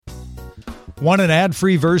Want an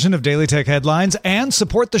ad-free version of Daily Tech Headlines and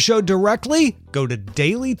support the show directly? Go to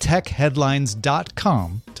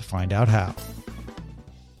dailytechheadlines.com to find out how.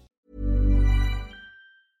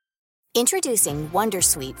 Introducing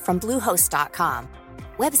Wondersuite from Bluehost.com.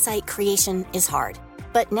 Website creation is hard,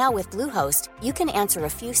 but now with Bluehost, you can answer a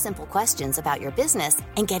few simple questions about your business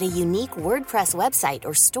and get a unique WordPress website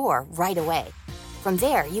or store right away. From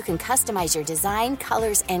there, you can customize your design,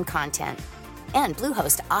 colors, and content. And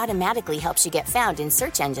Bluehost automatically helps you get found in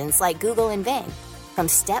search engines like Google and Bing. From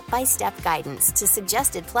step-by-step guidance to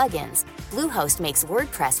suggested plugins, Bluehost makes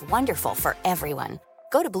WordPress wonderful for everyone.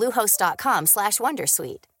 Go to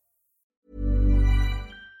bluehost.com/wondersuite.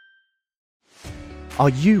 Are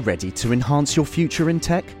you ready to enhance your future in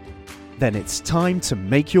tech? Then it's time to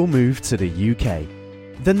make your move to the UK,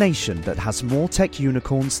 the nation that has more tech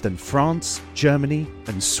unicorns than France, Germany,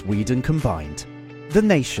 and Sweden combined. The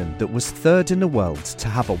nation that was third in the world to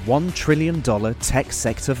have a $1 trillion tech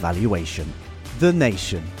sector valuation. The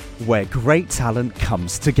nation where great talent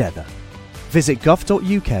comes together. Visit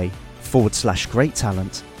gov.uk/great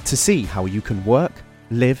talent to see how you can work,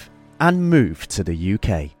 live, and move to the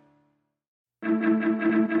UK.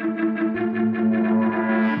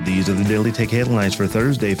 These are the Daily Tech Headlines for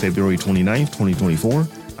Thursday, February 29th, 2024.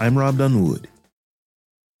 I'm Rob Dunwood.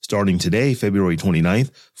 Starting today, February 29th,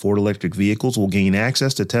 Ford electric vehicles will gain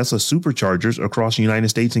access to Tesla Superchargers across the United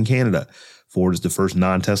States and Canada. Ford is the first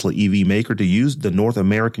non-Tesla EV maker to use the North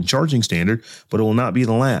American charging standard, but it will not be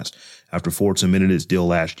the last. After Ford submitted its deal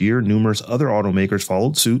last year, numerous other automakers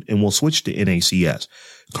followed suit and will switch to NACS.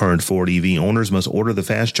 Current Ford EV owners must order the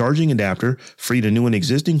fast charging adapter free to new and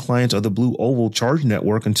existing clients of the Blue Oval Charge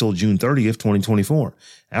Network until June 30th, 2024.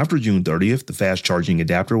 After June 30th, the fast charging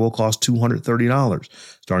adapter will cost $230.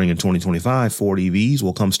 Starting in 2025, Ford EVs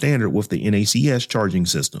will come standard with the NACS charging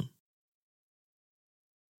system.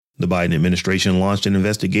 The Biden administration launched an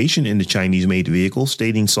investigation into Chinese-made vehicles,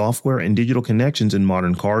 stating software and digital connections in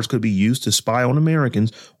modern cars could be used to spy on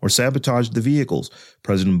Americans or sabotage the vehicles.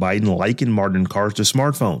 President Biden likened modern cars to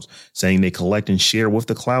smartphones, saying they collect and share with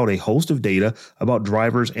the cloud a host of data about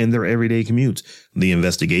drivers and their everyday commutes. The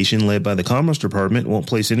investigation, led by the Commerce Department, won't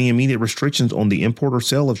place any immediate restrictions on the import or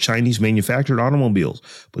sale of Chinese-manufactured automobiles,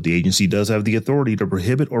 but the agency does have the authority to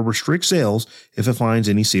prohibit or restrict sales if it finds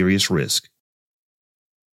any serious risk.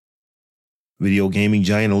 Video gaming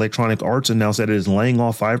giant Electronic Arts announced that it is laying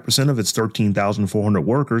off 5% of its 13,400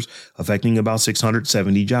 workers, affecting about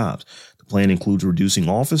 670 jobs. The plan includes reducing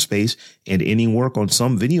office space and ending work on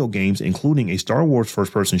some video games, including a Star Wars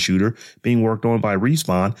first-person shooter being worked on by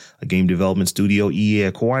Respawn, a game development studio EA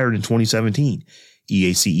acquired in 2017.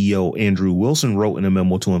 EA CEO Andrew Wilson wrote in a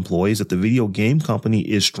memo to employees that the video game company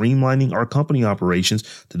is streamlining our company operations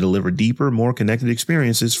to deliver deeper, more connected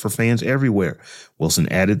experiences for fans everywhere. Wilson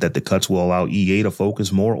added that the cuts will allow EA to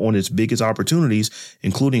focus more on its biggest opportunities,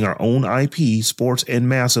 including our own IP, sports, and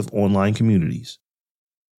massive online communities.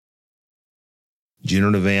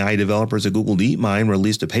 Generative AI developers at Google DeepMind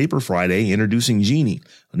released a paper Friday introducing Genie,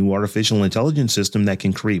 a new artificial intelligence system that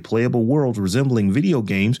can create playable worlds resembling video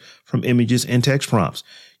games from images and text prompts.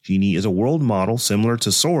 Genie is a world model similar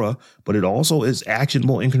to Sora, but it also is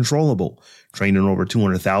actionable and controllable. Trained on over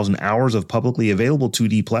 200,000 hours of publicly available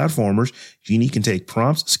 2D platformers, Genie can take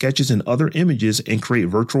prompts, sketches, and other images and create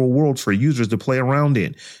virtual worlds for users to play around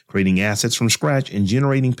in, creating assets from scratch and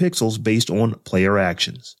generating pixels based on player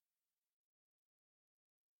actions.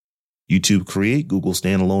 YouTube Create, Google's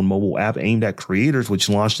standalone mobile app aimed at creators, which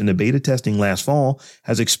launched into beta testing last fall,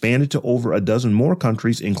 has expanded to over a dozen more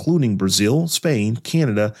countries, including Brazil, Spain,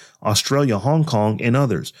 Canada, Australia, Hong Kong, and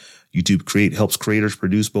others. YouTube Create helps creators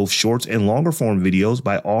produce both shorts and longer form videos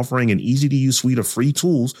by offering an easy-to-use suite of free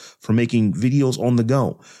tools for making videos on the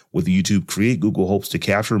go. With YouTube Create, Google hopes to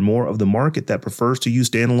capture more of the market that prefers to use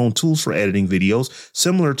standalone tools for editing videos,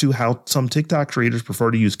 similar to how some TikTok creators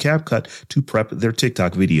prefer to use CapCut to prep their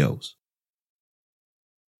TikTok videos.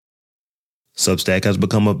 Substack has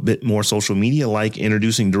become a bit more social media-like,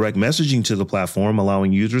 introducing direct messaging to the platform,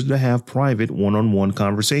 allowing users to have private one-on-one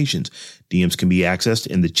conversations. DMs can be accessed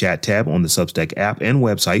in the chat tab on the Substack app and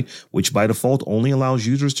website, which by default only allows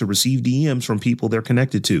users to receive DMs from people they're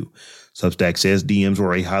connected to. Substack says DMs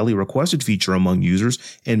were a highly requested feature among users,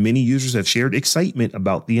 and many users have shared excitement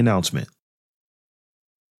about the announcement.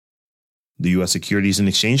 The U.S. Securities and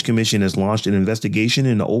Exchange Commission has launched an investigation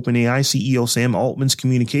into OpenAI CEO Sam Altman's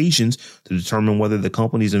communications to determine whether the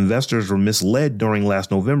company's investors were misled during last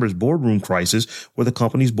November's boardroom crisis, where the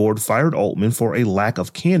company's board fired Altman for a lack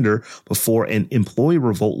of candor before an employee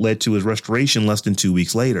revolt led to his restoration less than 2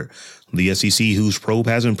 weeks later. The SEC, whose probe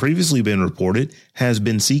hasn't previously been reported, has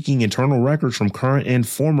been seeking internal records from current and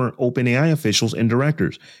former OpenAI officials and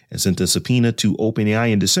directors and sent a subpoena to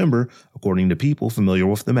OpenAI in December, according to people familiar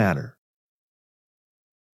with the matter.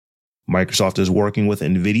 Microsoft is working with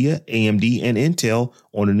NVIDIA, AMD, and Intel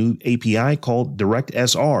on a new API called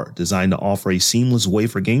DirectSR, designed to offer a seamless way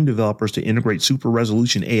for game developers to integrate super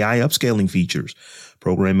resolution AI upscaling features.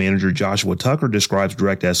 Program manager Joshua Tucker describes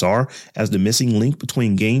DirectSR as the missing link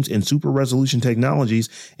between games and super resolution technologies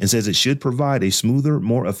and says it should provide a smoother,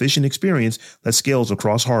 more efficient experience that scales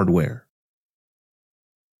across hardware.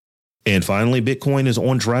 And finally, Bitcoin is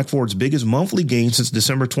on track for its biggest monthly gain since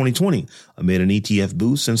December 2020, amid an ETF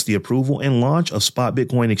boost since the approval and launch of spot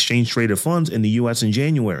Bitcoin exchange-traded funds in the U.S. in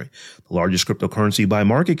January. The largest cryptocurrency by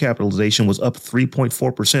market capitalization was up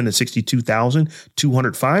 3.4% at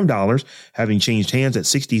 $62,205, having changed hands at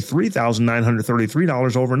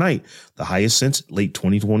 $63,933 overnight, the highest since late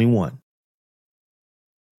 2021.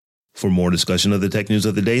 For more discussion of the tech news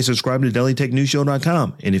of the day, subscribe to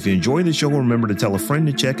dailytechnewsshow.com. And if you enjoyed the show, remember to tell a friend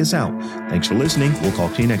to check us out. Thanks for listening. We'll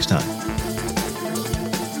talk to you next time.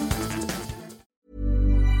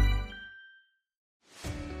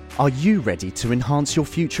 Are you ready to enhance your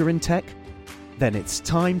future in tech? Then it's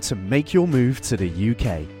time to make your move to the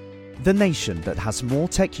UK, the nation that has more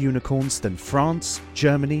tech unicorns than France,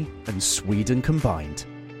 Germany, and Sweden combined.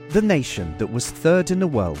 The nation that was third in the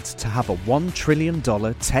world to have a $1 trillion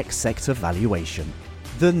tech sector valuation.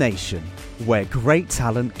 The nation where great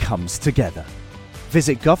talent comes together.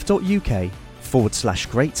 Visit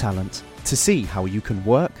gov.uk/great talent to see how you can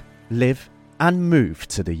work, live, and move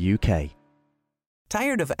to the UK.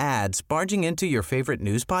 Tired of ads barging into your favorite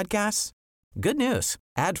news podcasts? Good news.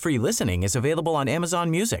 Ad-free listening is available on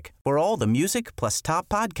Amazon Music for all the music plus top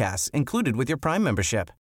podcasts included with your Prime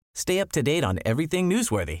membership. Stay up to date on everything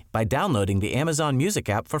newsworthy by downloading the Amazon Music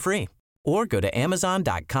app for free or go to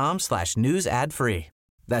amazon.com/news ad free.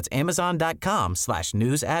 That's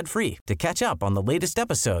amazon.com/news ad free to catch up on the latest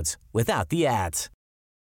episodes without the ads.